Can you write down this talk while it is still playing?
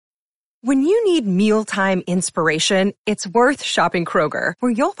When you need mealtime inspiration, it's worth shopping Kroger,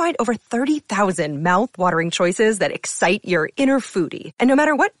 where you'll find over 30,000 mouth-watering choices that excite your inner foodie. And no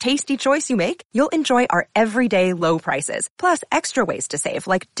matter what tasty choice you make, you'll enjoy our everyday low prices, plus extra ways to save,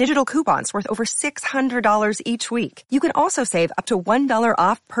 like digital coupons worth over $600 each week. You can also save up to $1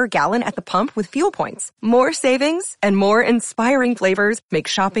 off per gallon at the pump with fuel points. More savings and more inspiring flavors make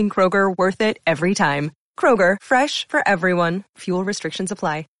shopping Kroger worth it every time. Kroger, fresh for everyone. Fuel restrictions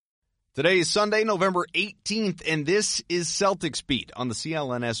apply. Today is Sunday, November 18th, and this is Celtics Beat on the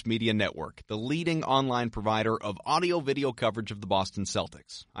CLNS Media Network, the leading online provider of audio-video coverage of the Boston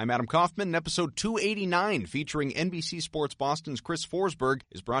Celtics. I'm Adam Kaufman, and episode 289, featuring NBC Sports Boston's Chris Forsberg,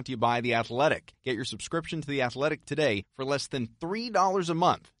 is brought to you by The Athletic. Get your subscription to The Athletic today for less than $3 a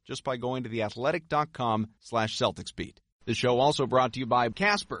month, just by going to theathletic.com/CelticsBeat. The show also brought to you by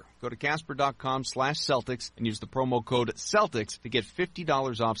Casper. Go to casper.com/Celtics and use the promo code Celtics to get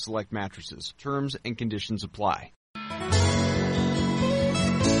 $50 off select mattresses. Terms and conditions apply.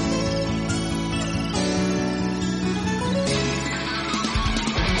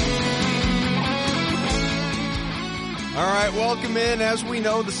 All right, welcome in. As we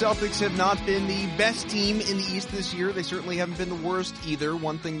know, the Celtics have not been the best team in the East this year. They certainly haven't been the worst either.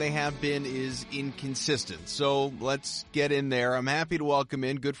 One thing they have been is inconsistent. So let's get in there. I'm happy to welcome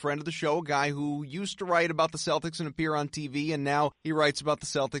in good friend of the show, a guy who used to write about the Celtics and appear on TV, and now he writes about the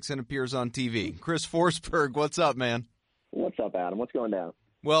Celtics and appears on TV. Chris Forsberg, what's up, man? What's up, Adam? What's going down?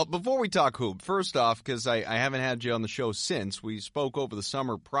 Well, before we talk hoop, first off, because I haven't had you on the show since, we spoke over the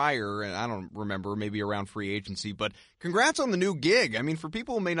summer prior, and I don't remember, maybe around free agency, but congrats on the new gig. I mean, for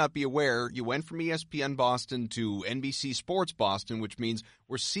people who may not be aware, you went from ESPN Boston to NBC Sports Boston, which means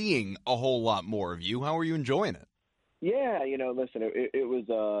we're seeing a whole lot more of you. How are you enjoying it? Yeah, listen, it was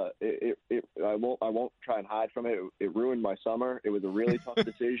I won't try and hide from it. It ruined my summer. It was a really tough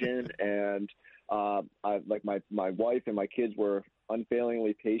decision, and my wife and my kids were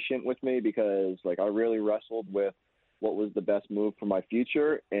unfailingly patient with me because I really wrestled with what was the best move for my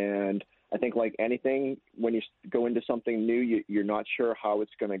future. And I think like anything, when you go into something new, you're not sure how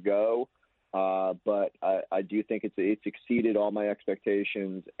it's going to go. But I do think it's exceeded all my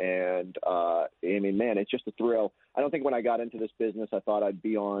expectations. And I mean, man, it's just a thrill. I don't think when I got into this business, I thought I'd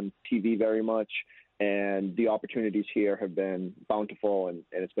be on TV very much. And the opportunities here have been bountiful, and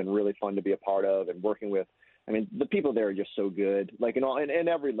it's been really fun to be a part of and working with. I mean, the people there are just so good, in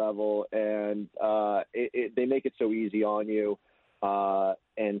every level, and they make it so easy on you.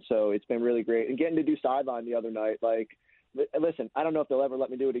 And so it's been really great. And getting to do sideline the other night, listen, I don't know if they'll ever let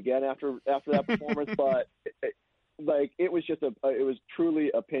me do it again after that performance, but it was just it was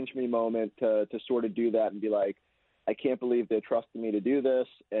truly a pinch me moment to sort of do that and be like, I can't believe they trusted me to do this.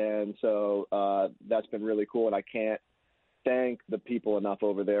 And so that's been really cool. And I can't thank the people enough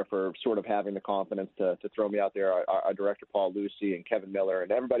over there for sort of having the confidence to throw me out there. Our director, Paul Lucy, and Kevin Miller,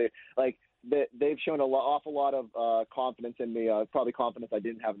 and everybody, they've shown awful lot of confidence in me, probably confidence I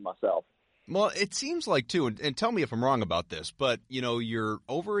didn't have in myself. Well, it seems like, too, and tell me if I'm wrong about this, but, you're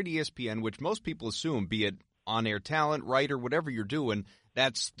over at ESPN, which most people assume, be it on-air talent, writer, whatever you're doing,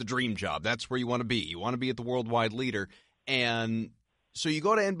 that's the dream job. That's where you want to be. You want to be at the worldwide leader. And so you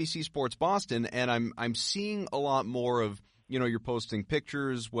go to NBC Sports Boston, and I'm seeing a lot more of, you're posting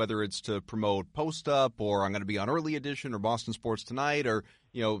pictures, whether it's to promote Post Up or I'm going to be on Early Edition or Boston Sports Tonight or,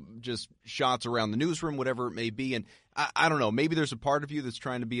 just shots around the newsroom, whatever it may be. And I don't know, maybe there's a part of you that's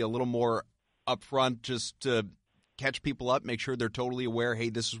trying to be a little more upfront just to catch people up, make sure they're totally aware, hey,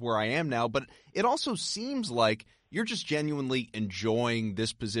 this is where I am now. But it also seems like you're just genuinely enjoying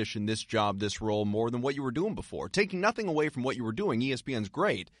this position, this job, this role more than what you were doing before. Taking nothing away from what you were doing, ESPN's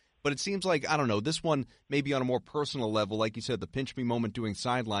great. But it seems like, I don't know, this one maybe on a more personal level, like you said, the pinch me moment doing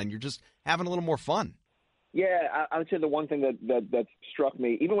sideline, you're just having a little more fun. Yeah, I would say the one thing that struck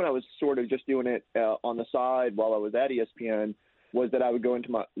me, even when I was sort of just doing it on the side while I was at ESPN, was that I would go into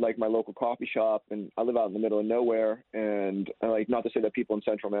my local coffee shop, and I live out in the middle of nowhere, and not to say that people in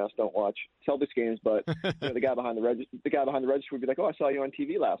Central Mass don't watch Celtics games, but the guy behind the register would be like, "Oh, I saw you on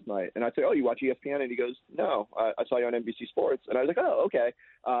TV last night," and I'd say, "Oh, you watch ESPN?" And he goes, "No, I saw you on NBC Sports," and I was like, "Oh, okay,"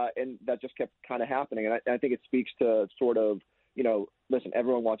 and that just kept kind of happening, and I think it speaks to sort of, listen,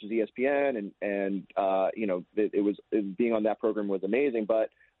 everyone watches ESPN, and it was being on that program was amazing, but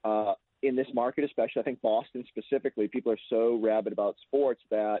in this market, especially, I think Boston specifically, people are so rabid about sports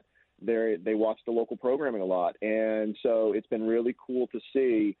that they watch the local programming a lot. And so it's been really cool to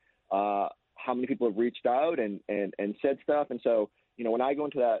see how how many people have reached out and said stuff. And so, when I go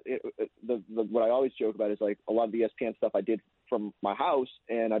into that, what I always joke about is like a lot of the ESPN stuff I did from my house,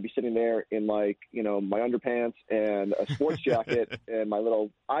 and I'd be sitting there in like, my underpants and a sports jacket and my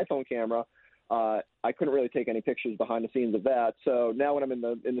little iPhone camera. I couldn't really take any pictures behind the scenes of that. So now when I'm in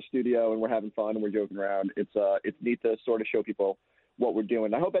the studio and we're having fun and we're joking around, it's neat to sort of show people what we're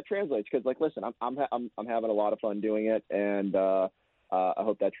doing. I hope that translates because, like, listen, I'm having a lot of fun doing it, and I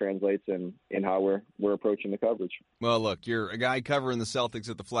hope that translates in how we're approaching the coverage. Well, look, you're a guy covering the Celtics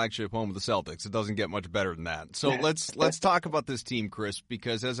at the flagship home of the Celtics. It doesn't get much better than that. So let's talk about this team, Chris,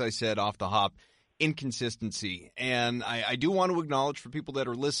 because as I said off the hop, inconsistency. And I do want to acknowledge for people that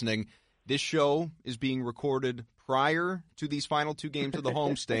are listening, this show is being recorded prior to these final two games of the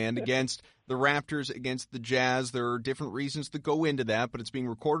homestand against the Raptors, against the Jazz. There are different reasons that go into that, but it's being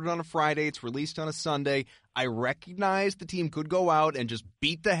recorded on a Friday. It's released on a Sunday. I recognize the team could go out and just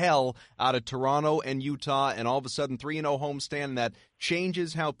beat the hell out of Toronto and Utah, and all of a sudden 3-0 homestand, and that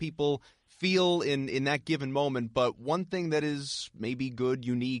changes how people feel in that given moment. But one thing that is maybe good,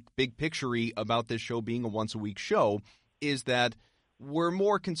 unique, big picture-y about this show being a once-a-week show is that we're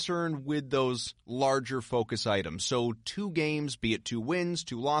more concerned with those larger focus items. So 2 games, be it 2 wins,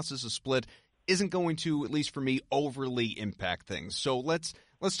 2 losses, a split, isn't going to, at least for me, overly impact things. So let's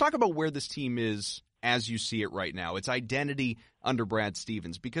talk about where this team is as you see it right now. Its identity under Brad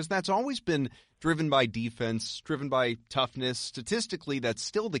Stevens, because that's always been driven by defense, driven by toughness. Statistically, that's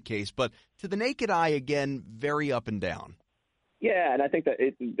still the case, but to the naked eye, again, very up and down. Yeah, and I think that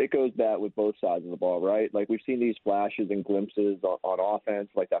it goes that with both sides of the ball, right? Like, we've seen these flashes and glimpses on offense,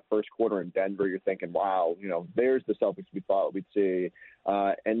 like that first quarter in Denver. You're thinking, wow, there's the Celtics we thought we'd see.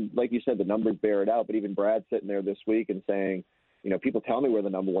 And like you said, the numbers bear it out. But even Brad sitting there this week and saying, people tell me we're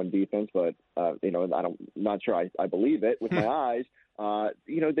the number one defense, but, I'm not sure I believe it with my eyes.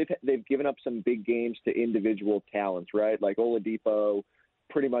 They've given up some big games to individual talents, right? Like Oladipo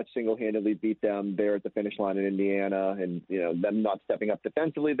pretty much single-handedly beat them there at the finish line in Indiana, and them not stepping up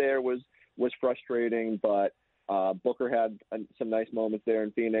defensively there was frustrating. But Booker had some nice moments there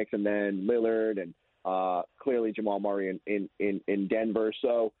in Phoenix, and then Lillard, and clearly Jamal Murray in Denver.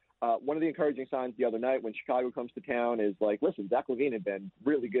 So one of the encouraging signs the other night when Chicago comes to town is like, listen, Zach LaVine had been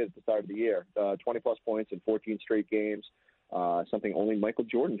really good at the start of the year, 20-plus points in 14 straight games. Something only Michael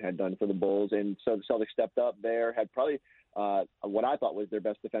Jordan had done for the Bulls. And so the Celtics stepped up there, had probably what I thought was their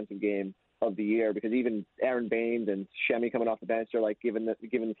best defensive game of the year, because even Aaron Baines and Shemi coming off the bench are like giving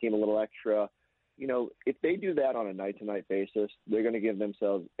the team a little extra. If they do that on a night-to-night basis, they're going to give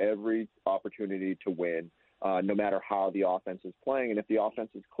themselves every opportunity to win, no matter how the offense is playing. And if the offense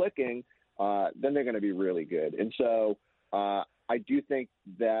is clicking, then they're going to be really good. And so I do think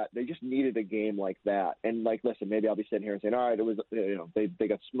that they just needed a game like that. And, like, listen, maybe I'll be sitting here and saying, all right, it was, they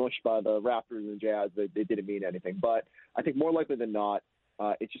got smushed by the Raptors and Jazz. They didn't mean anything. But I think more likely than not,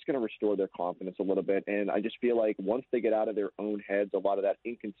 it's just going to restore their confidence a little bit. And I just feel like once they get out of their own heads, a lot of that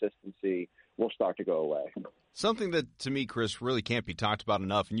inconsistency will start to go away. Something that, to me, Chris, really can't be talked about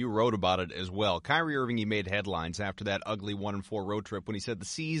enough, and you wrote about it as well. Kyrie Irving, he made headlines after that ugly 1-4 road trip when he said the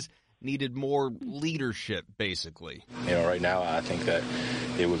C's needed more leadership, basically. Right now, I think that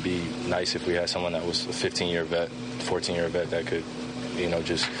it would be nice if we had someone that was a 15-year vet, 14-year vet that could,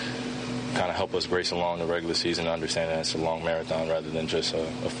 just kind of help us race along the regular season, understand that it's a long marathon rather than just a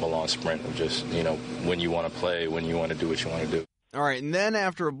full-on sprint of just, when you want to play, when you want to do what you want to do. All right, and then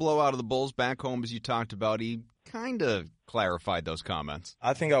after a blowout of the Bulls back home, as you talked about, he kind of clarified those comments.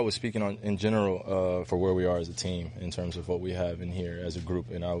 I think I was speaking in general for where we are as a team in terms of what we have in here as a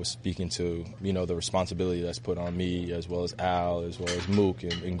group, and I was speaking to the responsibility that's put on me as well as Al, as well as Mook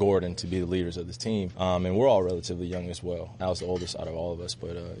and Gordon to be the leaders of this team. And we're all relatively young as well. Al's the oldest out of all of us,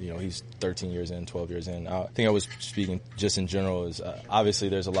 but he's 13 years in, 12 years in. I think I was speaking just in general is obviously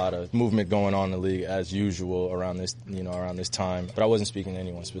there's a lot of movement going on in the league as usual around this time, but I wasn't speaking to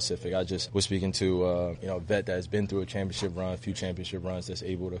anyone specific. I just was speaking to a vet that has been through a few championship runs, that's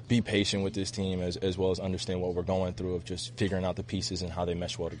able to be patient with this team as well as understand what we're going through of just figuring out the pieces and how they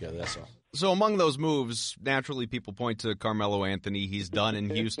mesh well together. That's all. So among those moves, naturally people point to Carmelo Anthony. He's done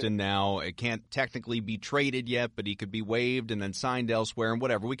in Houston now. It can't technically be traded yet, but he could be waived and then signed elsewhere and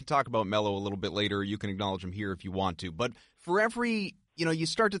whatever. We can talk about Melo a little bit later. You can acknowledge him here if you want to. But for every you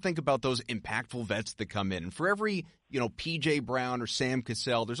start to think about those impactful vets that come in. And for every, P.J. Brown or Sam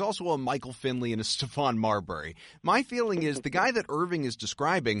Cassell, there's also a Michael Finley and a Stephon Marbury. My feeling is the guy that Irving is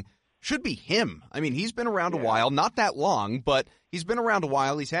describing should be him. I mean, he's been around a while, not that long, but he's been around a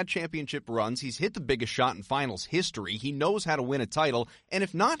while. He's had championship runs. He's hit the biggest shot in finals history. He knows how to win a title. And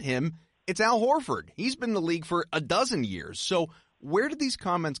if not him, it's Al Horford. He's been in the league for a dozen years. So Where did these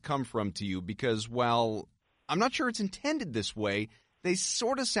comments come from to you? Because while I'm not sure it's intended this way, they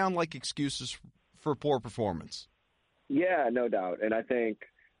sort of sound like excuses for poor performance. Yeah, no doubt. And I think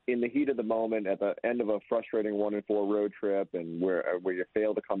in the heat of the moment, at the end of a frustrating 1-4 road trip, and where you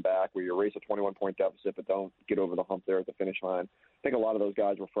fail to come back, where you race a 21-point deficit but don't get over the hump there at the finish line, I think a lot of those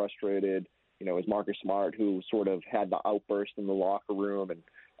guys were frustrated. You know, it was Marcus Smart who sort of had the outburst in the locker room and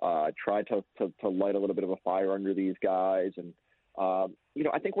tried to light a little bit of a fire under these guys. And, you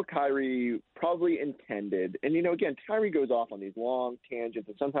know, I think what Kyrie probably intended, and, you know, again, Kyrie goes off on these long tangents,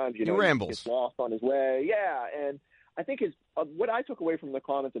 and sometimes, you know, he gets lost on his way. Yeah, and I think what I took away from the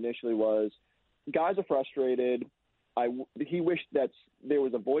comments initially was guys are frustrated. He wished that there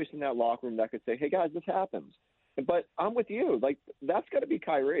was a voice in that locker room that could say, hey, guys, this happens. But I'm with you. Like, that's got to be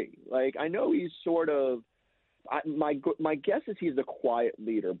Kyrie. Like, I know he's sort of my guess is he's a quiet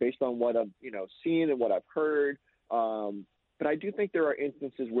leader based on what I've, you know, seen and what I've heard. But I do think there are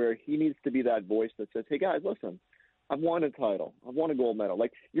instances where he needs to be that voice that says, hey, guys, listen, I've won a title. I've won a gold medal.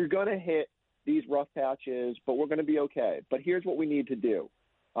 Like, you're going to hit these rough patches, but we're going to be okay. But here's what we need to do.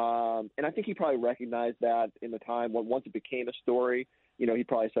 And I think he probably recognized that in the time when once it became a story, you know, he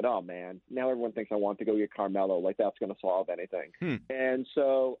probably said, oh, man, now everyone thinks I want to go get Carmelo. Like, that's going to solve anything. And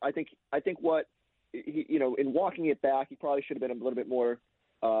so I think what, you know, in walking it back, he probably should have been a little bit more,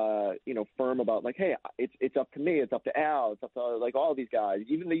 you know, firm about, like, hey, it's up to me. It's up to Al. It's up to, like, all these guys.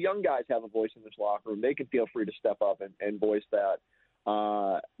 Even the young guys have a voice in this locker room. They can feel free to step up and voice that.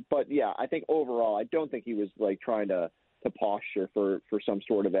 But, yeah, I think overall, I don't think he was, like, trying to posture for some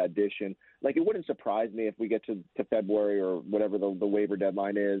sort of addition. Like, it wouldn't surprise me if we get to February or whatever the waiver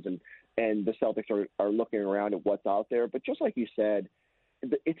deadline is and the Celtics are looking around at what's out there. But just like you said,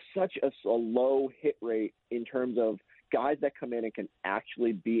 it's such a low hit rate in terms of guys that come in and can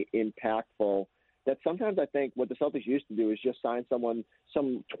actually be impactful that sometimes I think what the Celtics used to do is just sign some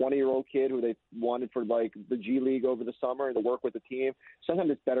 20-year-old kid who they wanted for, like, the G League over the summer and to work with the team.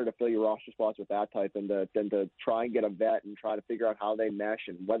 Sometimes it's better to fill your roster spots with that type than to try and get a vet and try to figure out how they mesh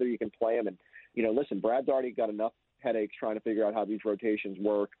and whether you can play them. And, you know, listen, Brad's already got enough headaches trying to figure out how these rotations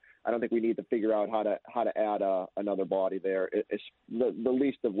work. I don't think we need to figure out how to add another body there. It's the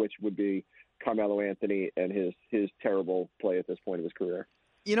least of which would be Carmelo Anthony and his terrible play at this point of his career.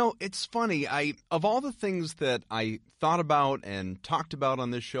 You know, it's funny. Of all the things that I thought about and talked about on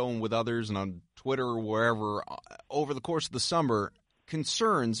this show and with others and on Twitter or wherever over the course of the summer,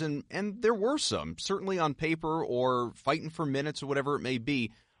 concerns, and there were some, certainly on paper or fighting for minutes or whatever it may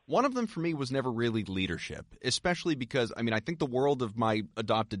be. One of them for me was never really leadership, especially because, I mean, I think the world of my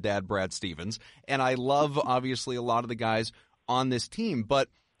adopted dad, Brad Stevens, and I love, obviously, a lot of the guys on this team. But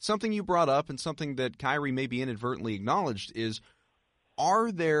something you brought up and something that Kyrie maybe inadvertently acknowledged is,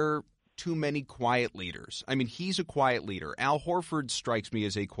 are there too many quiet leaders? I mean, he's a quiet leader. Al Horford strikes me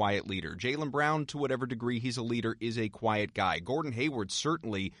as a quiet leader. Jaylen Brown, to whatever degree he's a leader, is a quiet guy. Gordon Hayward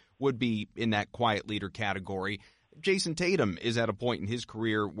certainly would be in that quiet leader category. Jason Tatum is at a point in his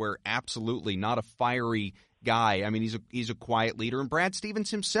career where absolutely not a fiery guy. I mean, he's a quiet leader. And Brad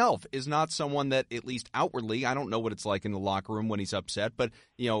Stevens himself is not someone that, at least outwardly, I don't know what it's like in the locker room when he's upset, but,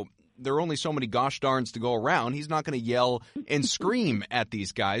 you know, there are only so many gosh darns to go around. He's not going to yell and scream at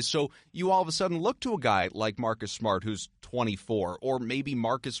these guys. So you all of a sudden look to a guy like Marcus Smart, who's 24, or maybe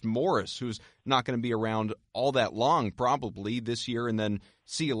Marcus Morris, who's not going to be around all that long, probably this year, and then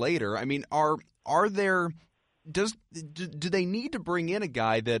see you later. I mean, do they need to bring in a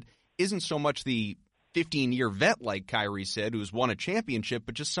guy that isn't so much the 15-year vet like Kyrie said, who's won a championship,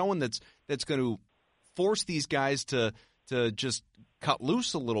 but just someone that's going to force these guys to just cut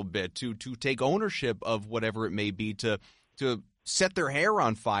loose a little bit, to take ownership of whatever it may be, to set their hair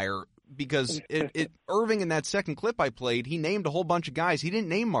on fire? Because Irving, in that second clip I played, he named a whole bunch of guys. He didn't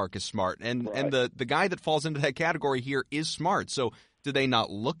name Marcus Smart, and the guy that falls into that category here is Smart. So do they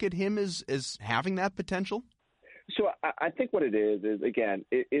not look at him as having that potential? So I think what it is again,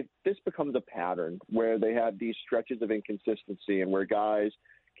 if this becomes a pattern where they have these stretches of inconsistency and where guys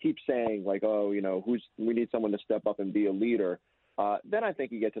keep saying, like, oh, you know, we need someone to step up and be a leader, then I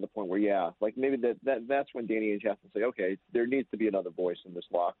think you get to the point where, yeah, like maybe that's when Danny Ainge has to say, okay, there needs to be another voice in this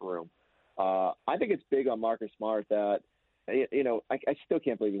locker room. I think it's big on Marcus Smart that, you know, I still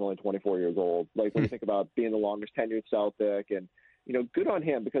can't believe he's only 24 years old. Like, when you think about being the longest tenured Celtic, and, you know, good on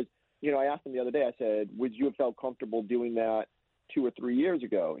him, because, you know, I asked him the other day, I said, would you have felt comfortable doing that 2 or 3 years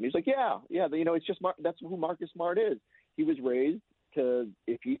ago? And he's like, yeah, you know, it's just that's who Marcus Smart is. He was raised to,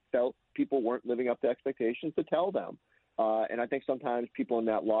 if he felt people weren't living up to expectations, to tell them. And I think sometimes people in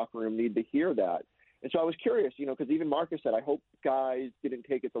that locker room need to hear that. And so I was curious, you know, because even Marcus said, I hope guys didn't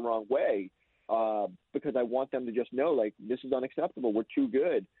take it the wrong way. because I want them to just know, like, this is unacceptable. We're too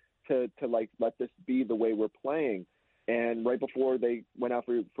good to like let this be the way we're playing. And right before they went out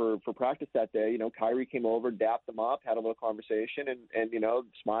for practice that day, Kyrie came over, dapped them up, had a little conversation, and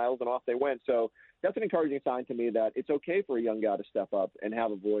smiles, and off they went. So that's an encouraging sign to me that it's okay for a young guy to step up and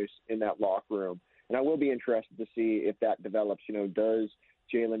have a voice in that locker room. And I will be interested to see if that develops. Does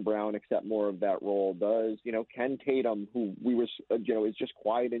Jaylen Brown accept more of that role? Does, Ken Tatum, who is just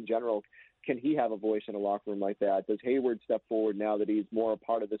quiet in general, can he have a voice in a locker room like that? Does Hayward step forward now that he's more a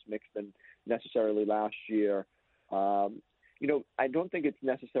part of this mix than necessarily last year? I don't think it's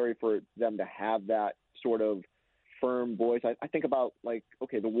necessary for them to have that sort of firm voice. I think about, like,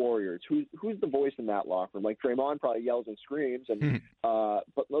 okay, the Warriors. Who's the voice in that locker room? Like, Draymond probably yells and screams, and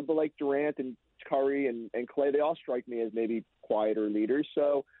but like Durant and Curry and Clay, they all strike me as maybe quieter leaders.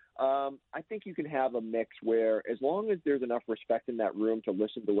 So I think you can have a mix where, as long as there's enough respect in that room to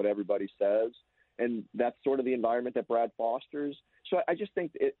listen to what everybody says, and that's sort of the environment that Brad fosters. So I just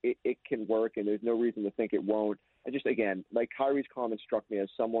think it can work, and there's no reason to think it won't. Again, like, Kyrie's comment struck me as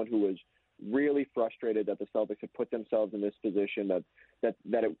someone who was really frustrated that the Celtics had put themselves in this position,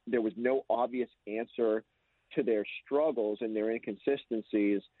 there was no obvious answer to their struggles and their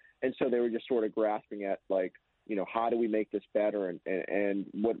inconsistencies, and so they were just sort of grasping at, like, how do we make this better? And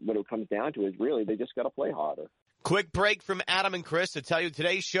what it comes down to is really they just got to play harder. Quick break from Adam and Chris to tell you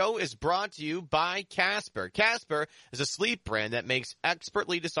today's show is brought to you by Casper. Casper is a sleep brand that makes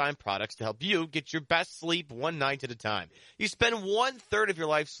expertly designed products to help you get your best sleep one night at a time. You spend 1/3 of your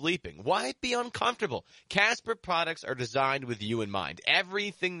life sleeping. Why be uncomfortable? Casper products are designed with you in mind.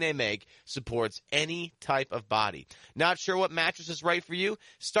 Everything they make supports any type of body. Not sure what mattress is right for you?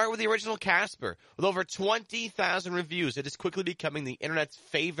 Start with the original Casper. With over 20,000 reviews, it is quickly becoming the internet's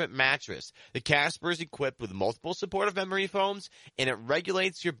favorite mattress. The Casper is equipped with multiple supportive memory foams, and it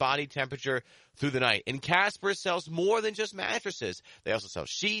regulates your body temperature through the night. And Casper sells more than just mattresses. They also sell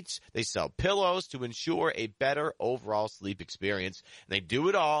sheets. They sell pillows to ensure a better overall sleep experience. And they do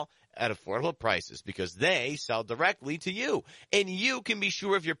it all at affordable prices because they sell directly to you. And you can be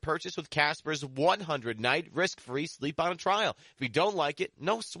sure of your purchase with Casper's 100-night risk-free sleep on a trial. If you don't like it,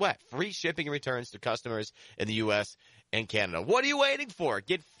 no sweat. Free shipping and returns to customers in the U.S. and Canada. What are you waiting for?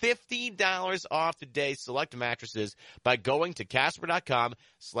 Get $50 off today's select mattresses by going to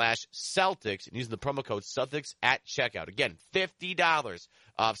Casper.com/Celtics and using the promo code Celtics at checkout. Again, $50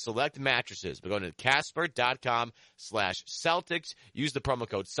 off select mattresses by going to Casper.com/Celtics. Use the promo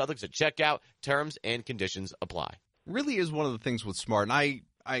code Celtics at checkout. Terms and conditions apply. Really is one of the things with Smart, and I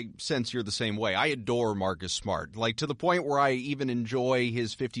sense you're the same way. I adore Marcus Smart, like to the point where I even enjoy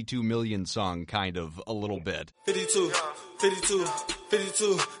his 52 Million song kind of a little bit. 52,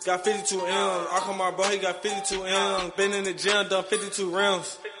 got 52 M's. I call my bro, he got 52 M's. Been in the gym, done 52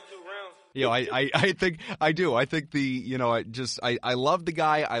 rounds. I think I do. I think I love the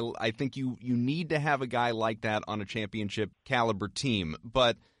guy. I think you need to have a guy like that on a championship caliber team.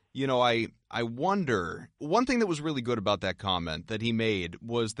 But, I wonder, one thing that was really good about that comment that he made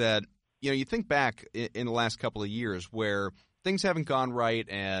was that, you think back in the last couple of years where things haven't gone right,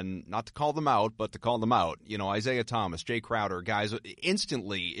 and not to call them out, but to call them out. Isaiah Thomas, Jay Crowder, guys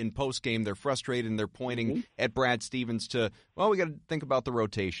instantly in postgame, they're frustrated and they're pointing at Brad Stevens to, well, we got to think about the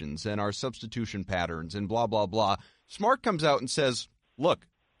rotations and our substitution patterns and blah, blah, blah. Smart comes out and says, look,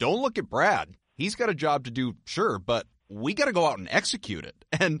 don't look at Brad. He's got a job to do, sure, but we got to go out and execute it.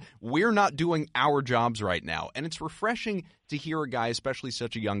 And we're not doing our jobs right now. And it's refreshing to hear a guy, especially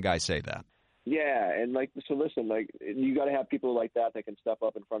such a young guy, say that. Yeah, and so listen, you got to have people like that can step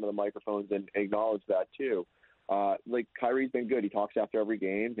up in front of the microphones and acknowledge that too. Kyrie's been good. He talks after every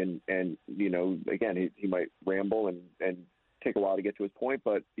game, and again, he might ramble and take a while to get to his point,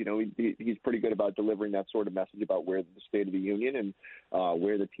 but he's pretty good about delivering that sort of message about where the state of the union and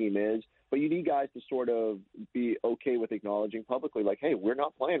where the team is. But you need guys to sort of be okay with acknowledging publicly, like, hey, we're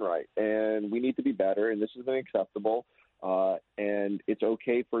not playing right, and we need to be better, and this isn't acceptable. And it's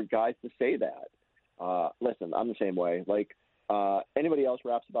okay for guys to say that. Listen, I'm the same way. Anybody else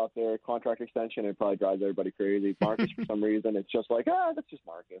raps about their contract extension, it probably drives everybody crazy. Marcus, for some reason, it's just like, that's just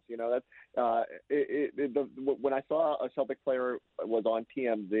Marcus. When I saw a Celtic player was on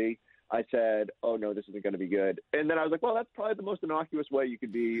TMZ, I said, oh, no, this isn't going to be good. And then I was like, well, that's probably the most innocuous way you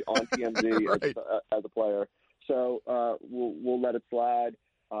could be on TMZ right. as a player. So we'll let it slide.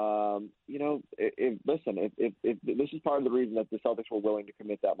 If this is part of the reason that the Celtics were willing to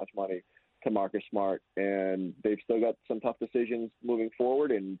commit that much money to Marcus Smart, and they've still got some tough decisions moving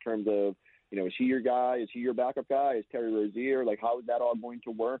forward in terms of, is he your guy? Is he your backup guy? Is Terry Rozier? How is that all going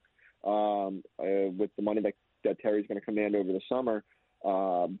to work with the money that Terry's going to command over the summer?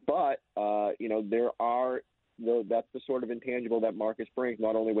 But that's the sort of intangible that Marcus brings,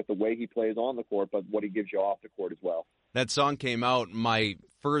 not only with the way he plays on the court, but what he gives you off the court as well. That song came out, my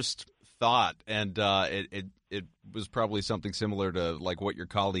first thought, and it was probably something similar to like what your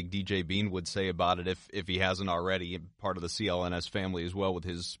colleague DJ Bean would say about it if he hasn't already, part of the CLNS family as well with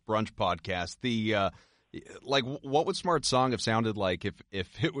his brunch podcast. What would Smart's song have sounded like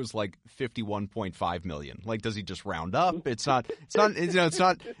if it was like 51.5 million? Like, does he just round up? It's not,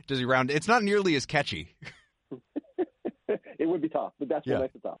 does he round? It's not nearly as catchy. It would be tough, but that's what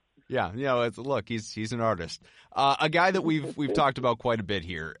makes it tough. Yeah, look, he's an artist. A guy that we've talked about quite a bit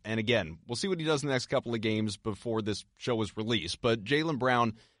here, and again, we'll see what he does in the next couple of games before this show is released, but Jaylen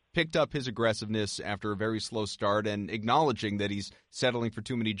Brown picked up his aggressiveness after a very slow start and acknowledging that he's settling for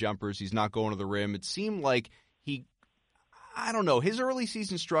too many jumpers, he's not going to the rim. It seemed like his early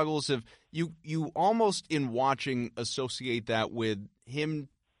season struggles you almost in watching associate that with him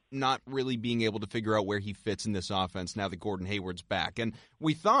not really being able to figure out where he fits in this offense now that Gordon Hayward's back. And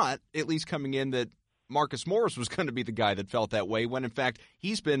we thought, at least coming in, that Marcus Morris was going to be the guy that felt that way, when in fact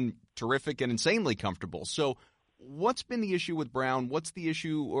he's been terrific and insanely comfortable. So what's been the issue with Brown? What's the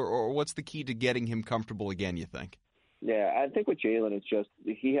issue or what's the key to getting him comfortable again, you think? Yeah, I think with Jaylen, it's just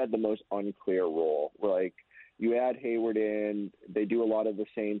he had the most unclear role. Like, you add Hayward in, they do a lot of the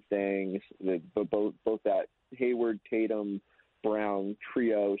same things, but both that Hayward, Tatum, Brown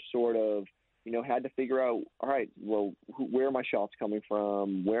trio sort of, had to figure out, all right, well, where are my shots coming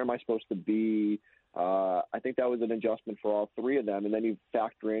from? Where am I supposed to be? I think that was an adjustment for all three of them. And then you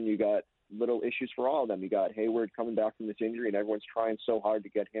factor in, you got little issues for all of them. You got Hayward coming back from this injury, and everyone's trying so hard to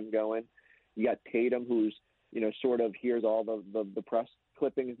get him going. You got Tatum, who's, sort of hears all the press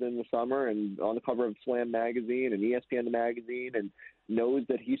clippings in the summer and on the cover of Slam magazine and ESPN magazine, and knows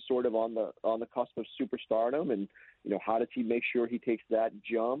that he's sort of on the cusp of superstardom, and how does he make sure he takes that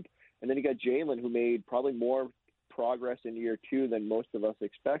jump? And then you got Jaylen, who made probably more progress in year two than most of us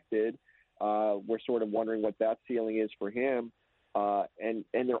expected. We're sort of wondering what that ceiling is for him, and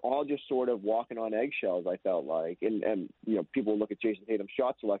they're all just sort of walking on eggshells, I felt like, and people look at Jason Tatum's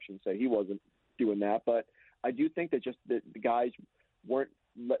shot selection and say he wasn't doing that, but I do think that just the guys weren't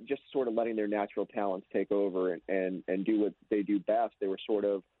just sort of letting their natural talents take over and do what they do best. They were sort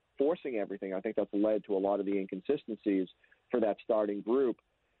of forcing everything. I think that's led to a lot of the inconsistencies for that starting group.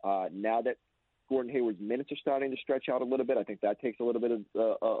 Now that Gordon Hayward's minutes are starting to stretch out a little bit, I think that takes a little bit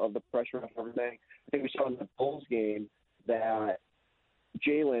of the pressure off everything. I think we saw in the Bulls game that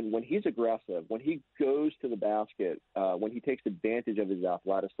Jaylen, when he's aggressive, when he goes to the basket, when he takes advantage of his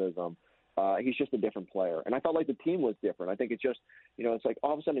athleticism, he's just a different player. And I felt like the team was different. I think it's just, it's like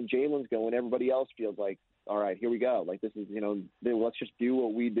all of a sudden Jaylen's going, everybody else feels like, all right, here we go. Like, this is, let's just do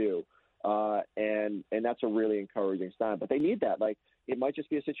what we do. And that's a really encouraging sign. But they need that. Like, it might just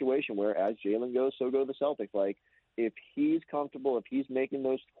be a situation where as Jaylen goes, so go the Celtics. Like, if he's comfortable, if he's making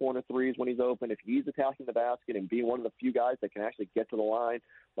those corner threes when he's open, if he's attacking the basket and being one of the few guys that can actually get to the line,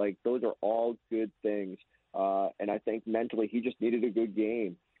 like, those are all good things. And I think mentally he just needed a good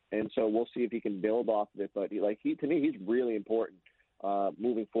game. And so we'll see if he can build off of it. But to me, he's really important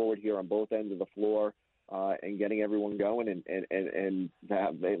moving forward here on both ends of the floor and getting everyone going. And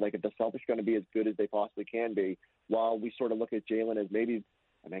that, like, if the Celtics are going to be as good as they possibly can be, while we sort of look at Jaylen as maybe,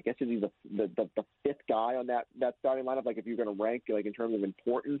 I guess he's the fifth guy on that starting lineup. Like, if you're going to rank, like, in terms of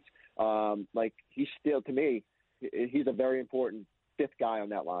importance, like, he's still, to me, he's a very important fifth guy on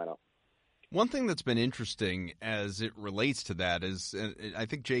that lineup. One thing that's been interesting as it relates to that is, I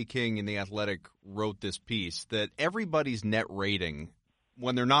think Jay King in The Athletic wrote this piece, that everybody's net rating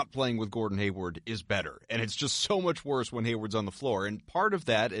when they're not playing with Gordon Hayward is better. And it's just so much worse when Hayward's on the floor. And part of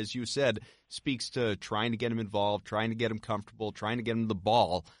that, as you said, speaks to trying to get him involved, trying to get him comfortable, trying to get him the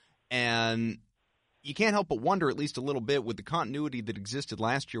ball. And you can't help but wonder, at least a little bit, with the continuity that existed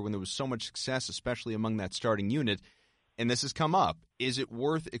last year when there was so much success, especially among that starting unit, and this has come up, is it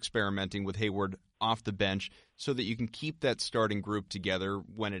worth experimenting with Hayward off the bench so that you can keep that starting group together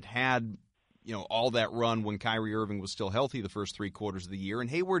when it had, all that run when Kyrie Irving was still healthy the first 3 quarters of the year, and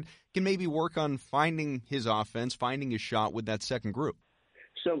Hayward can maybe work on finding his offense, finding his shot with that second group?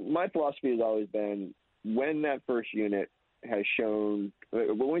 So my philosophy has always been, when that first unit has shown,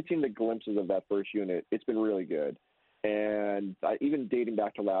 when we've seen the glimpses of that first unit, it's been really good. And even dating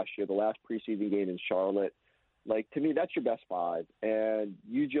back to last year, the last preseason game in Charlotte, like, to me, that's your best 5, and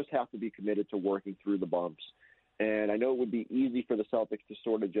you just have to be committed to working through the bumps. And I know it would be easy for the Celtics to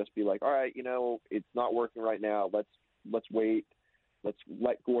sort of just be like, all right, it's not working right now. Let's wait. Let's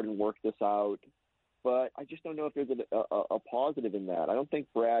let Gordon work this out. but I just don't know if there's a positive in that. I don't think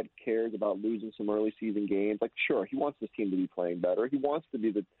Brad cares about losing some early season games. Like, sure, he wants this team to be playing better. He wants to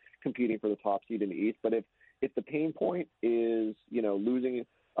be competing for the top seed in the East. But if the pain point is, losing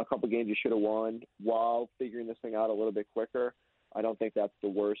a couple games you should have won while figuring this thing out a little bit quicker, I don't think that's the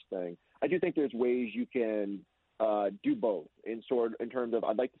worst thing. I do think there's ways you can do both in terms of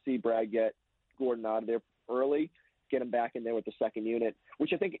I'd like to see Brad get Gordon out of there early, get him back in there with the second unit,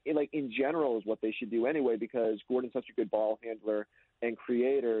 which I think in general is what they should do anyway, because Gordon's such a good ball handler and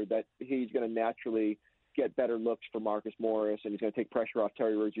creator that he's going to naturally get better looks for Marcus Morris, and he's going to take pressure off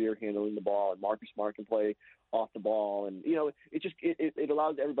Terry Rozier handling the ball, and Marcus Smart can play off the ball. And, it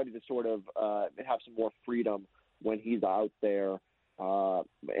allows everybody to sort of have some more freedom when he's out there.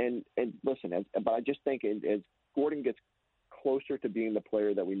 And listen, but I just think as Gordon gets closer to being the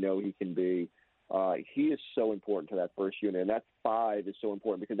player that we know he can be, he is so important to that first unit, and that 5 is so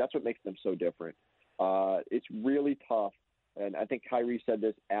important because that's what makes them so different. It's really tough, and I think Kyrie said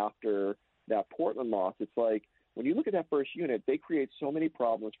this after that Portland loss. It's like when you look at that first unit, they create so many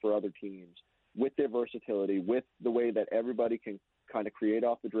problems for other teams with their versatility, with the way that everybody can kind of create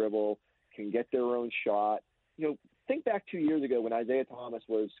off the dribble, can get their own shot. Think back 2 years ago when Isaiah Thomas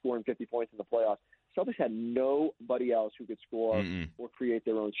was scoring 50 points in the playoffs. Celtics had nobody else who could score or create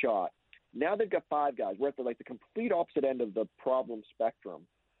their own shot. Now they've got 5 guys. We're at the complete opposite end of the problem spectrum.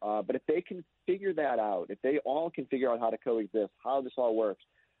 But if they can figure that out, if they all can figure out how to coexist, how this all works,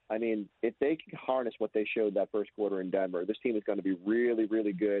 I mean, if they can harness what they showed that first quarter in Denver, this team is going to be really,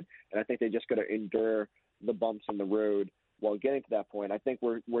 really good. And I think they just got to endure the bumps in the road while getting to that point. I think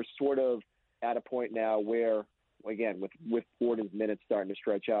we're sort of at a point now where, again, with Gordon's minutes starting to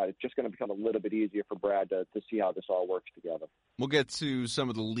stretch out, it's just going to become a little bit easier for Brad to see how this all works together. We'll get to some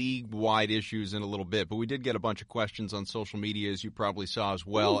of the league-wide issues in a little bit, but we did get a bunch of questions on social media, as you probably saw as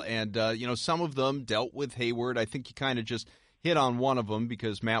well. Ooh. And, some of them dealt with Hayward. I think you kind of just hit on one of them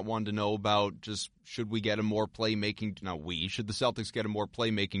because Matt wanted to know about just should we get him more playmaking – should the Celtics get him more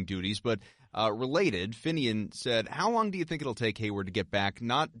playmaking duties? But related, Finian said, how long do you think it'll take Hayward to get back,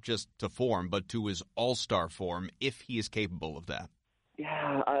 not just to form, but to his all-star form, if he is capable of that?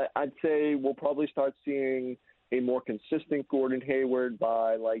 Yeah, I'd say we'll probably start seeing a more consistent Gordon Hayward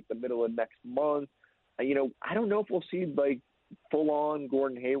by, the middle of next month. I don't know if we'll see, full-on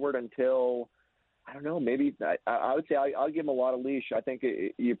Gordon Hayward until – I don't know. Maybe I would say I'll give him a lot of leash. I think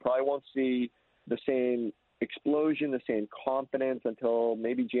you probably won't see the same explosion, the same confidence until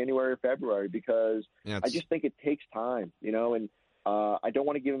maybe January or February because I just think it takes time, and I don't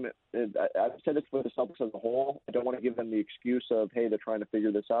want to give him – I've said this for the Celtics as a whole. I don't want to give them the excuse of, hey, they're trying to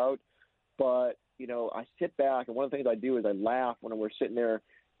figure this out. But, I sit back, and one of the things I do is I laugh when we're sitting there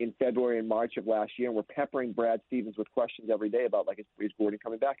in February and March of last year, and we're peppering Brad Stevens with questions every day about, is Gordon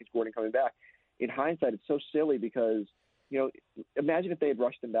coming back? Is Gordon coming back? In hindsight, it's so silly because, imagine if they had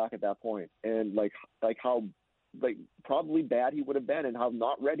rushed him back at that point and how probably bad he would have been and how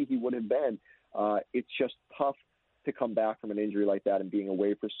not ready he would have been. It's just tough to come back from an injury like that and being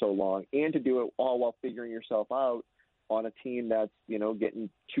away for so long and to do it all while figuring yourself out on a team that's, getting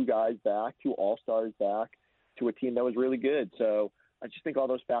 2 guys back, 2 all-stars back to a team that was really good. So I just think all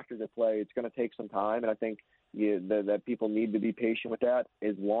those factors at play, it's going to take some time. And I think that people need to be patient with that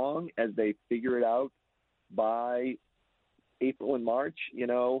as long as they figure it out by April and March,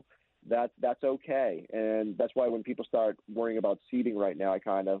 that's okay. And that's why when people start worrying about seeding right now, I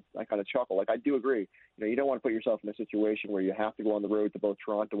kind of chuckle. I do agree. You don't want to put yourself in a situation where you have to go on the road to both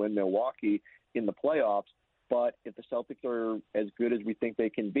Toronto and Milwaukee in the playoffs. But if the Celtics are as good as we think they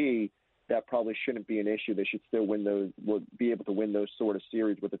can be, that probably shouldn't be an issue. They should still be able to win those sort of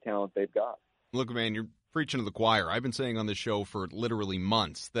series with the talent they've got. Look, man, you're preaching to the choir. I've been saying on this show for literally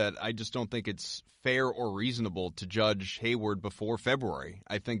months that I just don't think it's fair or reasonable to judge Hayward before February.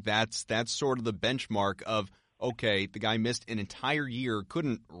 I think that's sort of the benchmark of, okay, the guy missed an entire year,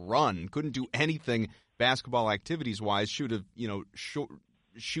 couldn't run, couldn't do anything basketball activities-wise, shoot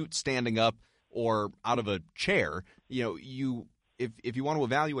standing up or out of a chair. If you want to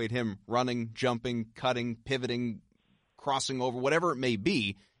evaluate him running, jumping, cutting, pivoting, crossing over, whatever it may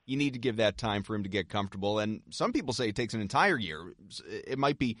be, you need to give that time for him to get comfortable. And some people say it takes an entire year. It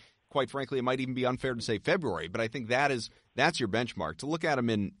might be, quite frankly, it might even be unfair to say February, but I think that's your benchmark. To look at him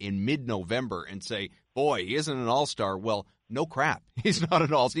in mid-November and say, boy, he isn't an all-star, well, no crap. He's not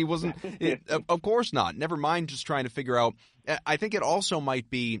an all-star. He wasn't. Of course not. Never mind just trying to figure out. I think it also might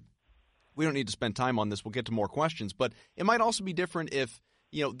be, we don't need to spend time on this. We'll get to more questions, but it might also be different if,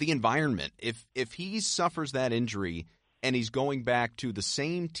 the environment, if he suffers that injury and he's going back to the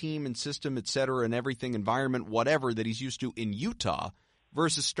same team and system, et cetera, and everything, environment, whatever, that he's used to in Utah,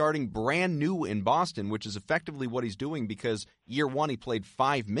 versus starting brand new in Boston, which is effectively what he's doing because year one he played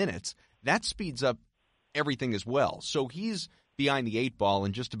 5 minutes. That speeds up everything as well. So he's behind the 8 ball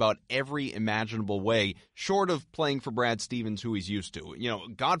in just about every imaginable way, short of playing for Brad Stevens, who he's used to. You know,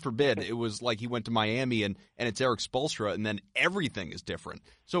 God forbid it was like he went to Miami and it's Eric Spoelstra, and then everything is different.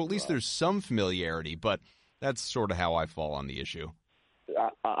 So at least there's some familiarity, but that's sort of how I fall on the issue.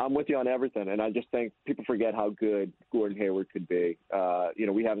 I'm with you on everything, and I just think people forget how good Gordon Hayward could be.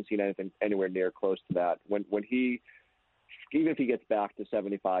 We haven't seen anything anywhere near close to that. When he, even if he gets back to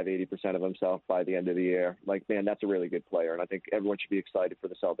 75-80% of himself by the end of the year, like, man, that's a really good player, and I think everyone should be excited for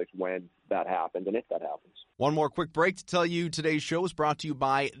the Celtics when that happens and if that happens. One more quick break to tell you today's show is brought to you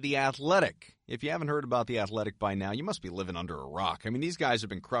by The Athletic. If you haven't heard about The Athletic by now, you must be living under a rock. I mean, these guys have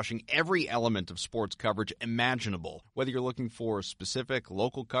been crushing every element of sports coverage imaginable. Whether you're looking for specific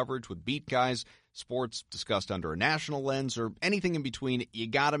local coverage with beat guys, sports discussed under a national lens, or anything in between, you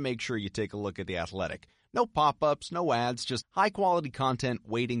got to make sure you take a look at The Athletic. No pop-ups, no ads, just high-quality content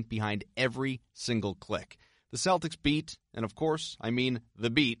waiting behind every single click. The Celtics beat, and of course, I mean the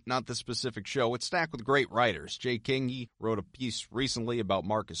beat, not the specific show. It's stacked with great writers. Jay King, he wrote a piece recently about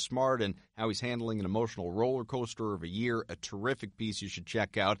Marcus Smart and how he's handling an emotional roller coaster of a year. A terrific piece you should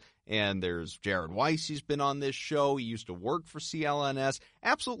check out. And there's Jared Weiss. He's been on this show. He used to work for CLNS.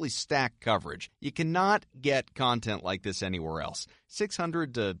 Absolutely stacked coverage. You cannot get content like this anywhere else.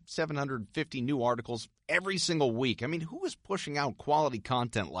 600 to 750 new articles every single week. I mean, who is pushing out quality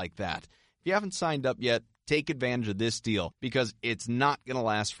content like that? If you haven't signed up yet, take advantage of this deal because it's not going to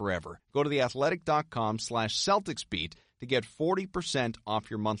last forever. Go to theathletic.com/CelticsBeat to get 40% off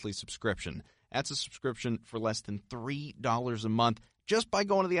your monthly subscription. That's a subscription for less than $3 a month just by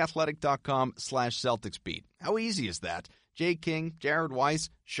going to theathletic.com/CelticsBeat. How easy is that? Jay King, Jared Weiss,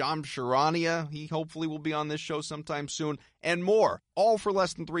 Shams Charania, he hopefully will be on this show sometime soon, and more, all for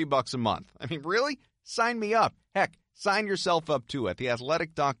less than $3 a month. I mean, really? Sign me up. Heck, sign yourself up too at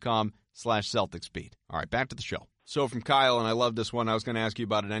theathletic.com/CelticsBeat. All right, back to the show. So from Kyle, and I love this one. I was going to ask you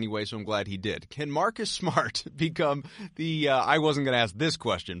about it anyway, so I'm glad he did. Can Marcus Smart become the, I wasn't going to ask this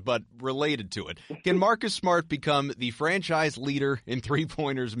question, but related to it. Can Marcus Smart become the franchise leader in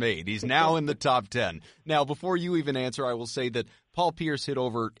three-pointers made? He's now in the top 10. Now, before you even answer, I will say that Paul Pierce hit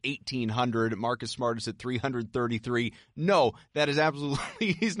over 1,800. Marcus Smart is at 333. No, that is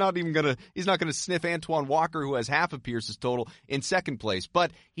absolutely, he's not going to sniff Antoine Walker, who has half of Pierce's total, in second place.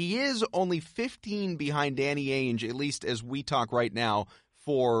 But he is only 15 behind Danny Ainge, at least as we talk right now,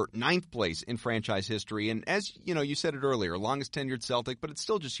 for ninth place in franchise history. And as you know, you said it earlier, longest tenured Celtic, but it's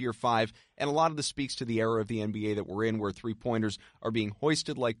still just year 5. And a lot of this speaks to the era of the NBA that we're in, where three-pointers are being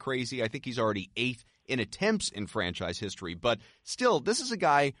hoisted like crazy. I think he's already 8th in attempts in franchise history. But still, this is a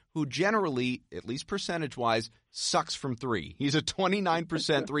guy who generally, at least percentage-wise, sucks from three. He's a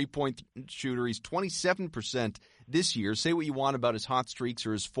 29% three-point shooter. He's 27% this year. Say what you want about his hot streaks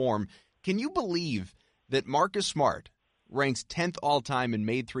or his form. Can you believe that Marcus Smart ranks 10th all-time in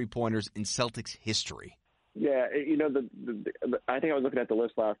made three-pointers in Celtics history? Yeah, you know, I think I was looking at the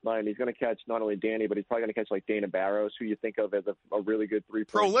list last night, and he's going to catch not only Danny, but he's probably going to catch like Dana Barros, who you think of as a really good three-point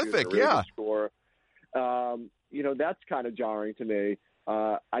prolific, shooter, really good scorer. You know, that's kind of jarring to me.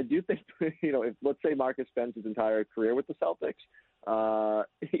 I do think, you know, if let's say Marcus spends his entire career with the Celtics,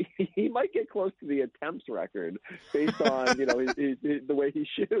 he might get close to the attempts record based on, you know, the way he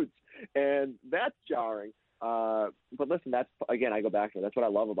shoots, and that's jarring. But listen, that's, again, I go back to it. That's what I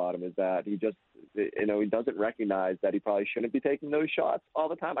love about him, is that he just, you know, he doesn't recognize that he probably shouldn't be taking those shots all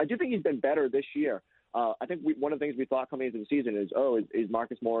the time. I do think he's been better this year. I think one of the things we thought coming into the season is, is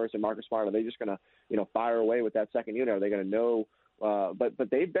Marcus Morris and Marcus Smart, are they just going to, you know, fire away with that second unit? Are they going to know? But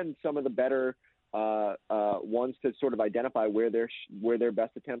they've been some of the better ones to sort of identify where their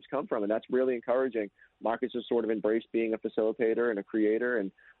best attempts come from, and that's really encouraging. Marcus has sort of embraced being a facilitator and a creator,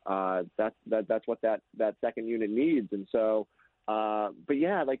 and that's what that second unit needs. And so, but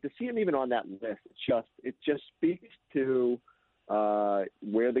yeah, like to see him even on that list, it just speaks to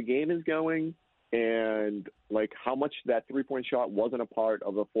where the game is going, and like how much that 3-point shot wasn't a part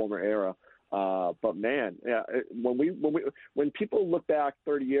of the former era. But man, yeah, when people look back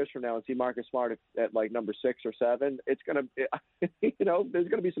 30 years from now and see Marcus Smart at like number 6 or 7, it's gonna, you know, there's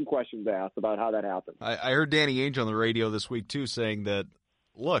gonna be some questions asked about how that happened. I heard Danny Ainge on the radio this week too saying that,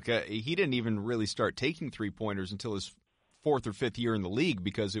 look, he didn't even really start taking 3-pointers until his 4th or 5th year in the league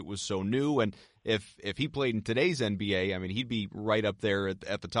because it was so new. And if he played in today's NBA, I mean, he'd be right up there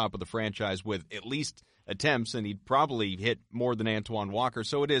at the top of the franchise with at least attempts, and he'd probably hit more than Antoine Walker.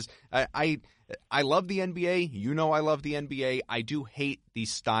 So it is. I love the NBA. You know I love the NBA. I do hate the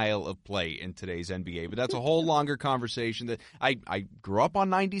style of play in today's NBA, but that's a whole longer conversation. That I grew up on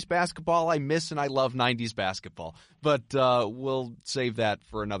 90s basketball. I miss and I love 90s basketball, but we'll save that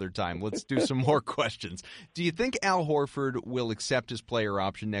for another time. Let's do some more questions. Do you think Al Horford will accept his player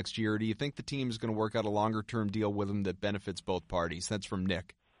option next year, or do you think the team is going to work out a longer-term deal with him that benefits both parties? That's from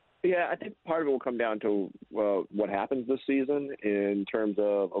Nick. Yeah, I think part of it will come down to what happens this season in terms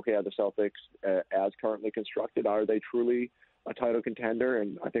of, okay, are the Celtics, as currently constructed, are they truly a title contender?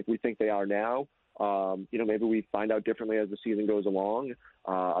 And I think we think they are now. Maybe we find out differently as the season goes along.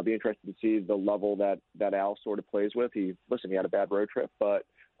 I'll be interested to see the level that Al sort of plays with. He had a bad road trip, but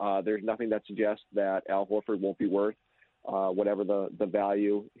there's nothing that suggests that Al Horford won't be worth whatever the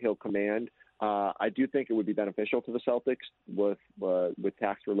value he'll command. I do think it would be beneficial to the Celtics with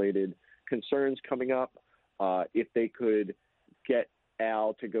tax-related concerns coming up if they could get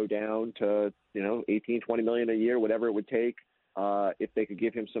Al to go down to $18-20 million a year, whatever it would take. If they could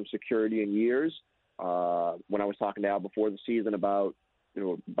give him some security in years. When I was talking to Al before the season about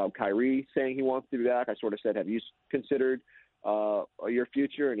Kyrie saying he wants to be back, I sort of said, "Have you considered your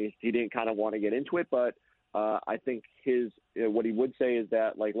future?" And he didn't kind of want to get into it, but. I think what he would say is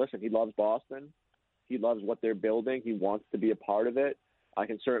that, listen, he loves Boston. He loves what they're building. He wants to be a part of it. I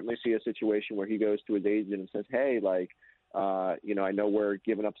can certainly see a situation where he goes to his agent and says, hey, I know we're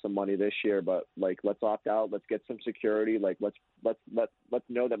giving up some money this year, but let's opt out. Let's get some security. Let's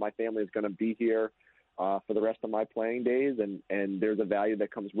know that my family is going to be here for the rest of my playing days. And there's a value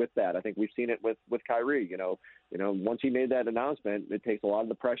that comes with that. I think we've seen it with Kyrie, once he made that announcement, it takes a lot of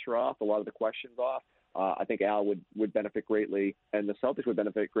the pressure off, a lot of the questions off. I think Al would benefit greatly, and the Celtics would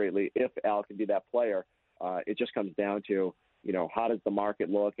benefit greatly if Al can be that player. It just comes down to, how does the market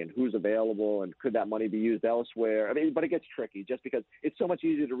look and who's available and could that money be used elsewhere? I mean, but it gets tricky just because it's so much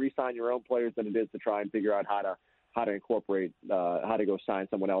easier to re-sign your own players than it is to try and figure out how to incorporate, how to go sign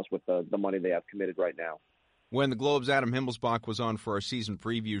someone else with the money they have committed right now. When the Globe's Adam Himmelsbach was on for our season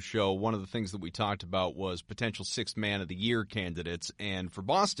preview show, one of the things that we talked about was potential Sixth Man of the Year candidates. And for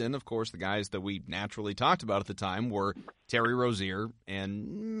Boston, of course, the guys that we naturally talked about at the time were Terry Rozier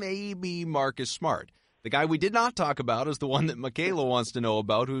and maybe Marcus Smart. The guy we did not talk about is the one that Michaela wants to know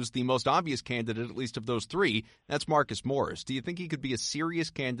about, who's the most obvious candidate, at least of those three. That's Marcus Morris. Do you think he could be a serious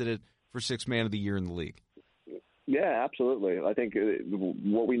candidate for Sixth Man of the Year in the league? Yeah, absolutely. I think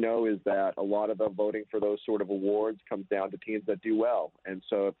what we know is that a lot of the voting for those sort of awards comes down to teams that do well. And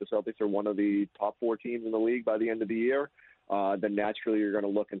so if the Celtics are one of the top 4 teams in the league by the end of the year, then naturally you're going to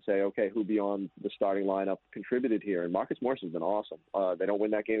look and say, okay, who beyond the starting lineup contributed here? And Marcus Morris has been awesome. They don't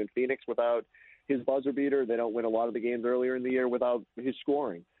win that game in Phoenix without his buzzer beater. They don't win a lot of the games earlier in the year without his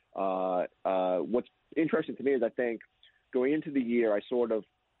scoring. What's interesting to me is I think going into the year, I sort of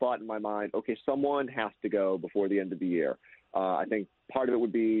thought in my mind, okay, someone has to go before the end of the year. I think part of it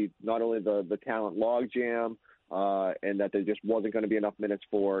would be not only the talent logjam and that there just wasn't going to be enough minutes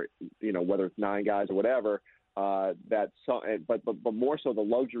for, whether it's 9 guys or whatever, but more so the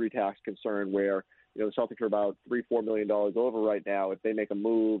luxury tax concern where, the Celtics are about $3-4 million over right now. If they make a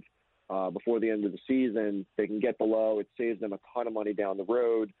move before the end of the season, they can get below. It saves them a ton of money down the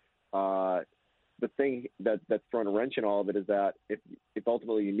road. The thing that's thrown a wrench in all of it is that if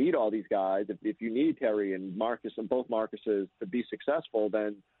ultimately you need all these guys, if you need Terry and Marcus and both Marcuses to be successful,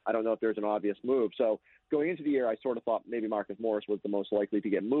 then I don't know if there's an obvious move. So going into the year, I sort of thought maybe Marcus Morris was the most likely to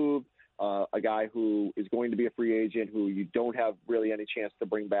get moved, a guy who is going to be a free agent, who you don't have really any chance to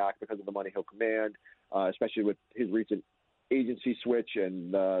bring back because of the money he'll command, especially with his recent agency switch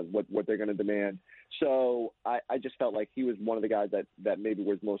and what they're going to demand. So I just felt like he was one of the guys that maybe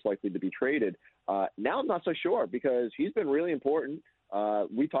was most likely to be traded. Now I'm not so sure because he's been really important.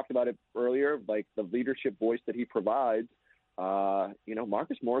 We talked about it earlier, like the leadership voice that he provides.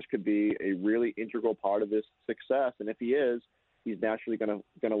 Marcus Morris could be a really integral part of this success, and if he is, he's naturally going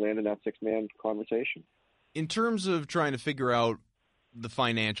to land in that 6-man conversation. In terms of trying to figure out the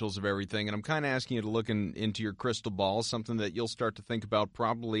financials of everything, and I'm kind of asking you to look into your crystal ball, something that you'll start to think about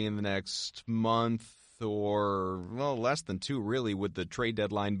probably in the next month or, less than 2, really, with the trade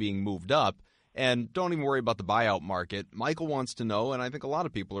deadline being moved up. And don't even worry about the buyout market. Michael wants to know, and I think a lot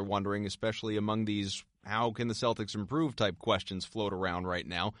of people are wondering, especially among these how can the Celtics improve type questions float around right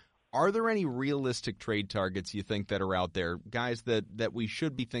now, are there any realistic trade targets you think that are out there, guys that we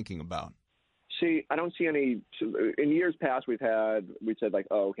should be thinking about? See, I don't see any. In years past, we said like,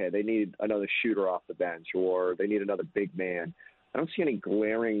 oh, okay, they need another shooter off the bench or they need another big man. I don't see any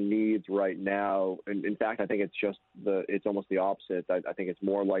glaring needs right now. And in fact, I think it's almost the opposite. I think it's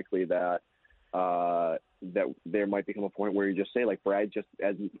more likely that that there might become a point where you just say, like Brad, just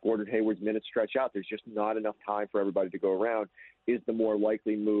as Gordon Hayward's minutes stretch out, there's just not enough time for everybody to go around. Is the more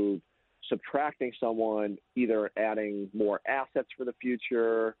likely move subtracting someone, either adding more assets for the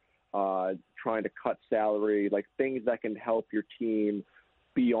future, trying to cut salary, like things that can help your team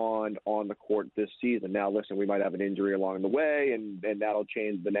beyond on the court this season? Now, listen, we might have an injury along the way, and that'll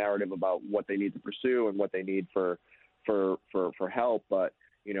change the narrative about what they need to pursue and what they need for help. But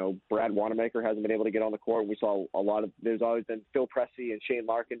Brad Wanamaker hasn't been able to get on the court. We saw there's always been Phil Pressey and Shane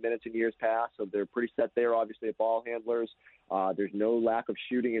Larkin minutes in years past, so they're pretty set there, obviously, at ball handlers. There's no lack of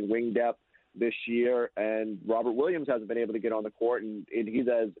shooting and wing depth this year, and Robert Williams hasn't been able to get on the court, and he's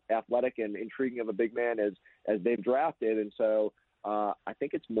as athletic and intriguing of a big man as they've drafted. And so I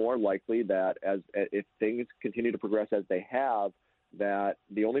think it's more likely that if things continue to progress as they have, that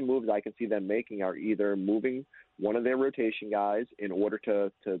the only moves I can see them making are either moving one of their rotation guys in order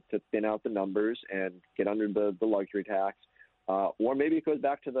to thin out the numbers and get under the luxury tax, or maybe it goes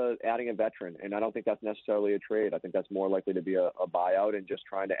back to adding a veteran. And I don't think that's necessarily a trade. I think that's more likely to be a buyout and just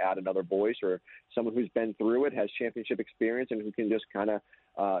trying to add another voice or someone who's been through it, has championship experience, and who can just kind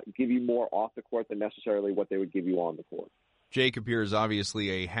of give you more off the court than necessarily what they would give you on the court. Jacob here is obviously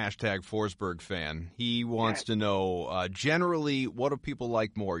a #Forsberg fan. He wants to know, generally, what do people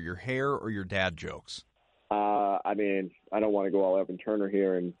like more, your hair or your dad jokes? I mean, I don't want to go all Evan Turner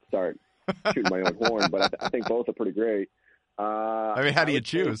here and start shooting my own horn, but I think both are pretty great. How do you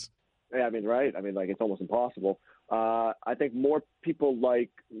choose? Yeah, I mean, right? I mean, like, it's almost impossible. I think more people like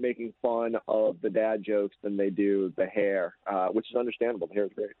making fun of the dad jokes than they do the hair, which is understandable. The hair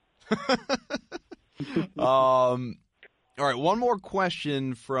is great. All right, one more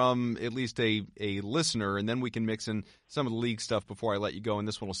question from at least a listener, and then we can mix in some of the league stuff before I let you go, and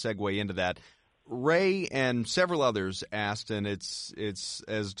this one will segue into that. Ray and several others asked, and it's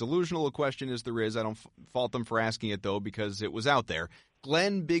as delusional a question as there is. I don't fault them for asking it, though, because it was out there.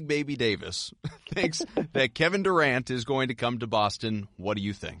 Glenn Big Baby Davis thinks that Kevin Durant is going to come to Boston. What do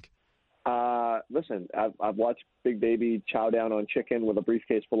you think? Listen, I've watched Big Baby chow down on chicken with a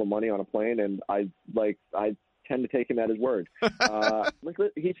briefcase full of money on a plane, and I tend to take him at his word. Look,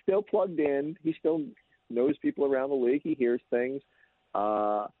 he's still plugged in. He still knows people around the league. He hears things.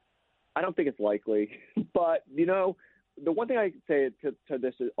 I don't think it's likely. But, the one thing I say to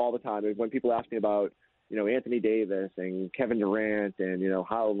this all the time is when people ask me about, Anthony Davis and Kevin Durant and,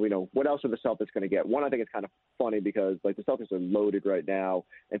 how, what else are the Celtics going to get? One, I think it's kind of funny because, like, the Celtics are loaded right now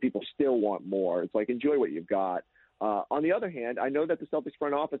and people still want more. It's like, enjoy what you've got. On the other hand, I know that the Celtics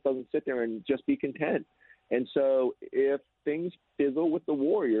front office doesn't sit there and just be content. And so if things fizzle with the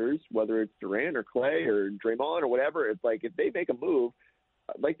Warriors, whether it's Durant or Clay or Draymond or whatever, it's like if they make a move,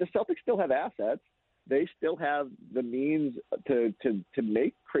 like the Celtics still have assets. They still have the means to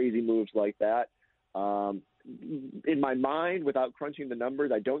make crazy moves like that. In my mind, without crunching the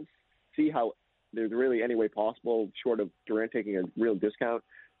numbers, I don't see how there's really any way possible, short of Durant taking a real discount,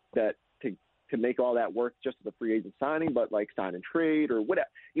 that to make all that work just as a free agent signing, but like sign and trade or whatever.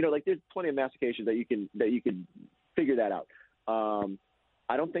 Like there's plenty of mastication that you can figure that out.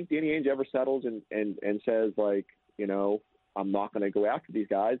 I don't think Danny Ainge ever settles and says, like, I'm not going to go after these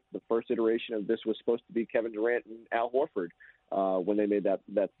guys. The first iteration of this was supposed to be Kevin Durant and Al Horford when they made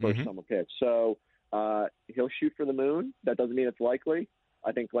that first summer pitch. So he'll shoot for the moon. That doesn't mean it's likely.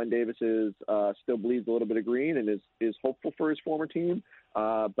 I think Glenn Davis still bleeds a little bit of green and is hopeful for his former team,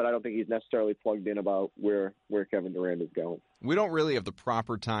 but I don't think he's necessarily plugged in about where Kevin Durant is going. We don't really have the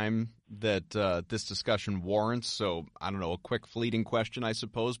proper time that this discussion warrants, so I don't know, a quick fleeting question, I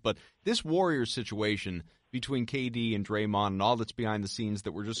suppose, but this Warriors situation between KD and Draymond and all that's behind the scenes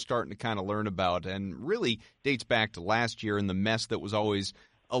that we're just starting to kind of learn about and really dates back to last year and the mess that was always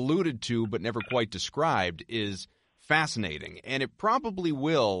alluded to but never quite described is fascinating. And it probably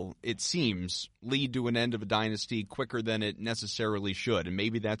will, it seems, lead to an end of a dynasty quicker than it necessarily should. And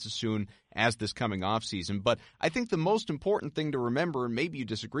maybe that's as soon as this coming offseason. But I think the most important thing to remember, and maybe you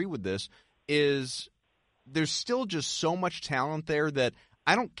disagree with this, is there's still just so much talent there that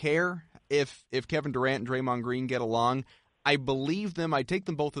I don't care if Kevin Durant and Draymond Green get along. I believe them. I take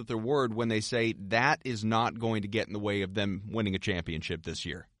them both at their word when they say that is not going to get in the way of them winning a championship this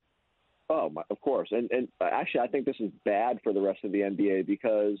year. Oh, of course. And actually, I think this is bad for the rest of the NBA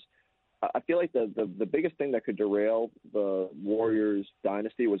because I feel like the biggest thing that could derail the Warriors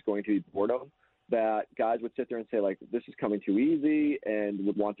dynasty was going to be boredom, that guys would sit there and say, like, this is coming too easy and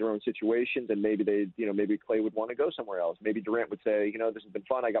would want their own situations. And maybe maybe Clay would want to go somewhere else. Maybe Durant would say, this has been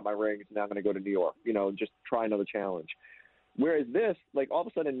fun. I got my rings. Now I'm going to go to New York, just try another challenge. Whereas this, like, all of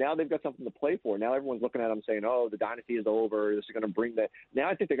a sudden now they've got something to play for. Now everyone's looking at them saying, oh, the dynasty is over. This is going to bring that. Now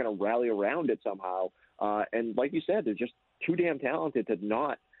I think they're going to rally around it somehow. And like you said, they're just too damn talented to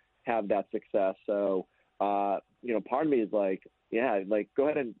not have that success. So, part of me is like, yeah, like go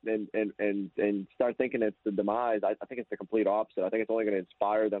ahead and start thinking it's the demise. I think it's the complete opposite. I think it's only going to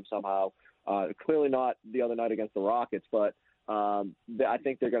inspire them somehow. Clearly not the other night against the Rockets, but I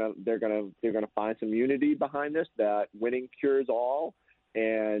think they're gonna find some unity behind this. That winning cures all,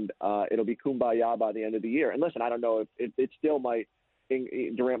 and it'll be kumbaya by the end of the year. And listen, I don't know if it still might.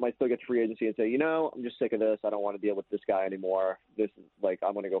 Durant might still get free agency and say, I'm just sick of this. I don't want to deal with this guy anymore. This is like,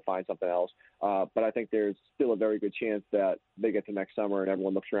 I'm going to go find something else. But I think there's still a very good chance that they get to next summer and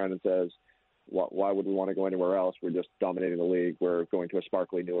everyone looks around and says, why would we want to go anywhere else? We're just dominating the league. We're going to a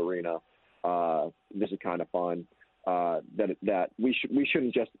sparkly new arena. This is kind of fun. That we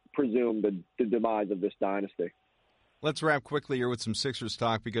shouldn't just presume the demise of this dynasty. Let's wrap quickly here with some Sixers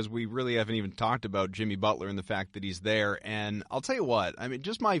talk because we really haven't even talked about Jimmy Butler and the fact that he's there. And I'll tell you what, I mean,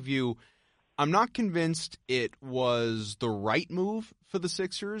 just my view, I'm not convinced it was the right move for the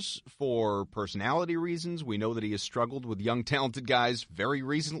Sixers for personality reasons. We know that he has struggled with young, talented guys very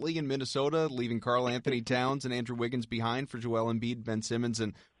recently in Minnesota, leaving Karl Anthony Towns and Andrew Wiggins behind for Joel Embiid, Ben Simmons,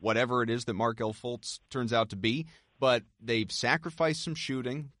 and whatever it is that Markelle Fultz turns out to be. But they've sacrificed some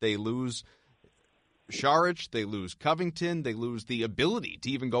shooting. They lose Saric, they lose Covington, they lose the ability to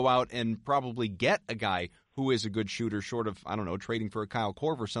even go out and probably get a guy who is a good shooter short of, I don't know, trading for a Kyle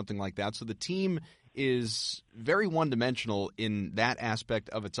Korver or something like that. So the team is very one-dimensional in that aspect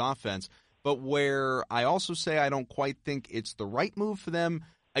of its offense. But where I also say I don't quite think it's the right move for them,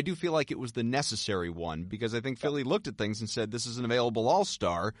 I do feel like it was the necessary one because I think Philly looked at things and said this is an available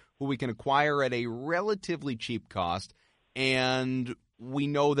all-star who we can acquire at a relatively cheap cost, and we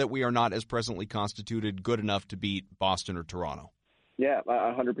know that we are not as presently constituted good enough to beat Boston or Toronto. Yeah,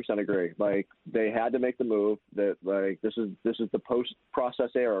 I 100% agree. Like, they had to make the move. That like this is the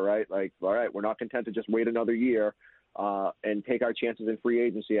post-process era, right? Like, all right, we're not content to just wait another year and take our chances in free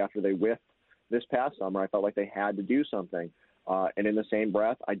agency after they whiffed this past summer. I felt like they had to do something. And in the same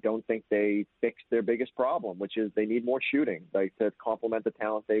breath, I don't think they fixed their biggest problem, which is they need more shooting, like to complement the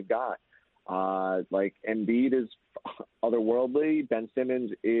talent they've got. Like Embiid is otherworldly. Ben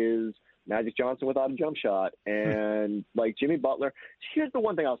Simmons is Magic Johnson without a jump shot. And like Jimmy Butler, here's the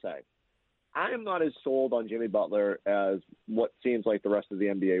one thing I'll say. I am not as sold on Jimmy Butler as what seems like the rest of the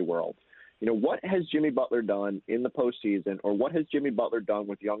NBA world. What has Jimmy Butler done in the postseason, or what has Jimmy Butler done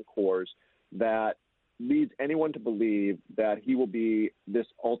with young cores that leads anyone to believe that he will be this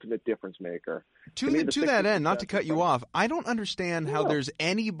ultimate difference maker? To that end, not to cut you off, I don't understand how there's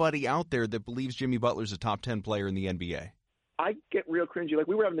anybody out there that believes Jimmy Butler's a top 10 player in the NBA. I get real cringy. Like,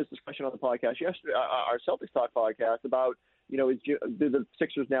 we were having this discussion on the podcast yesterday, our Celtics Talk podcast, about, the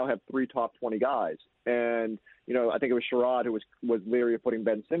Sixers now have 3 top 20 guys. And, I think it was Sherrod who was leery of putting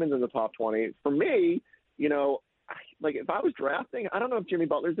Ben Simmons in the top 20. For me, like if I was drafting, I don't know if Jimmy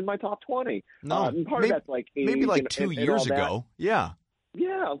Butler's in my top 20. No, and part of that's like age maybe like and, 2 and years all ago. Yeah.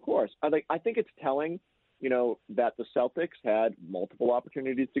 Yeah, of course. I think it's telling, that the Celtics had multiple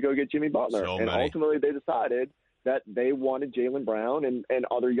opportunities to go get Jimmy Butler. So and many. Ultimately they decided that they wanted Jaylen Brown and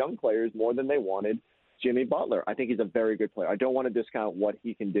other young players more than they wanted Jimmy Butler. I think he's a very good player. I don't want to discount what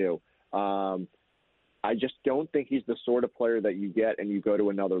he can do. I just don't think he's the sort of player that you get and you go to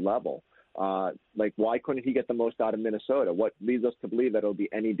another level. Like, why couldn't he get the most out of Minnesota? What leads us to believe that it'll be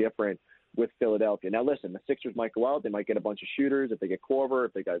any different with Philadelphia? Now, listen, the Sixers might go out. They might get a bunch of shooters if they get Korver,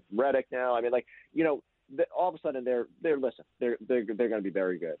 if they got Redick now. I mean, like, all of a sudden they're going to be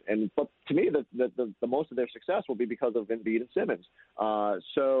very good. But to me, the most of their success will be because of Embiid and Simmons.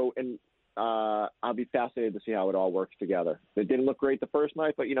 I'll be fascinated to see how it all works together. It didn't look great the first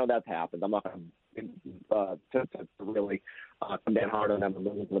night, but that happens. I'm not going to really come down hard on them and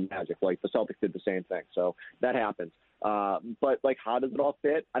lose to the Magic. Like the Celtics did the same thing, so that happens. But like, how does it all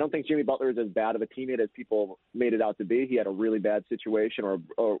fit? I don't think Jimmy Butler is as bad of a teammate as people made it out to be. He had a really bad situation,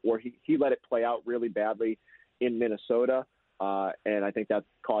 or he let it play out really badly in Minnesota, and I think that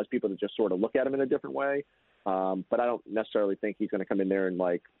caused people to just sort of look at him in a different way. But I don't necessarily think he's going to come in there and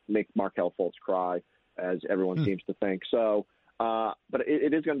like make Markelle Fultz cry, as everyone seems to think. So, but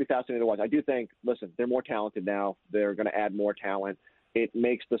it is going to be fascinating to watch. I do think, listen, they're more talented now. They're going to add more talent. It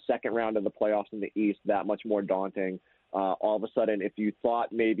makes the second round of the playoffs in the East that much more daunting. All of a sudden, if you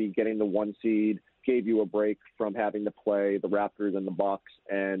thought maybe getting the 1 seed gave you a break from having to play the Raptors and the Bucks,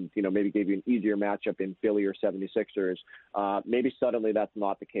 and maybe gave you an easier matchup in Philly or 76ers, maybe suddenly that's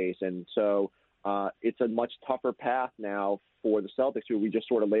not the case. And so it's a much tougher path now for the Celtics, who we just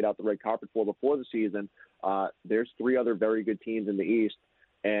sort of laid out the red carpet for before the season. There's 3 other very good teams in the East,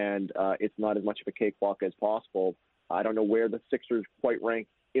 and it's not as much of a cakewalk as possible. I don't know where the Sixers quite rank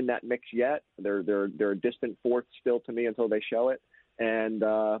in that mix yet. They're a distant fourth still to me until they show it. And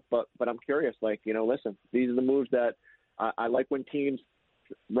but I'm curious. Listen, these are the moves that I like when teams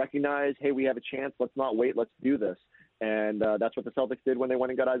recognize, hey, we have a chance. Let's not wait. Let's do this. And that's what the Celtics did when they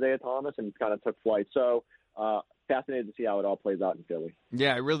went and got Isaiah Thomas and kind of took flight. So fascinated to see how it all plays out in Philly.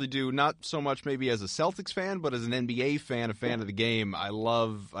 Yeah, I really do. Not so much maybe as a Celtics fan, but as an NBA fan, a fan of the game. I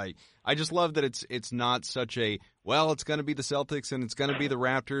just love that it's not such a, well, it's going to be the Celtics and it's going to be the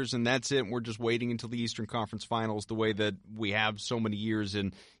Raptors and that's it. And we're just waiting until the Eastern Conference Finals the way that we have so many years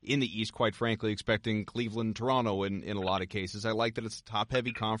in the East, quite frankly, expecting Cleveland and Toronto in a lot of cases. I like that it's a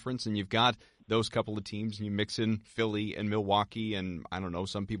top-heavy conference and you've got those couple of teams and you mix in Philly and Milwaukee, and I don't know,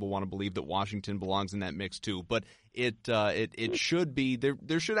 some people want to believe that Washington belongs in that mix too. But it should be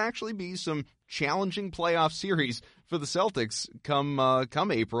there should actually be some challenging playoff series for the Celtics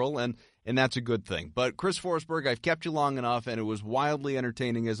come April, and that's a good thing. But Chris Forsberg, I've kept you long enough, and it was wildly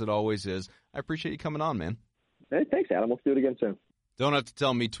entertaining as it always is. I appreciate you coming on, man. Hey, thanks, Adam. Let's do it again soon. Don't have to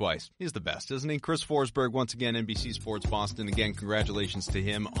tell me twice. He's the best, isn't he? Chris Forsberg, once again, NBC Sports Boston. Again, congratulations to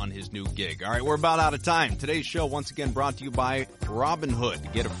him on his new gig. All right, we're about out of time. Today's show, once again, brought to you by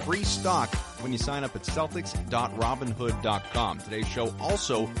Robinhood. Get a free stock when you sign up at Celtics.Robinhood.com. Today's show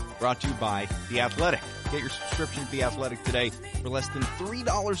also brought to you by The Athletic. Get your subscription to The Athletic today for less than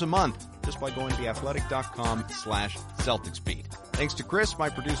 $3 a month just by going to theathletic.com/CelticsBeat. Thanks to Chris, my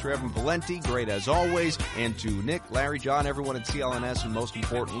producer Evan Valenti, great as always, and to Nick, Larry, John, everyone at CLNS, and most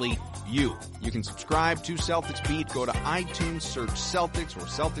importantly, you. You can subscribe to Celtics Beat. Go to iTunes, search Celtics or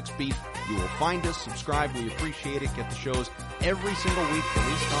Celtics Beat. You will find us. Subscribe. We appreciate it. Get the shows every single week,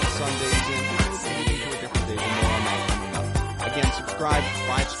 released on Sundays, and we'll to a different day. More on that coming up. Again, subscribe,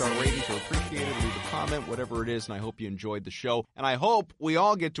 5-star ratings are appreciated. Leave a comment, whatever it is, and I hope you enjoyed the show. And I hope we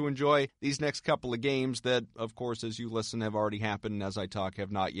all get to enjoy these next couple of games that, of course, as you listen, have already happened, and as I talk,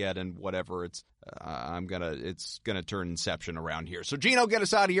 have not yet, and whatever. It's gonna turn Inception around here. So, Gino, get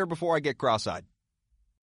us out of here before I get cross-eyed.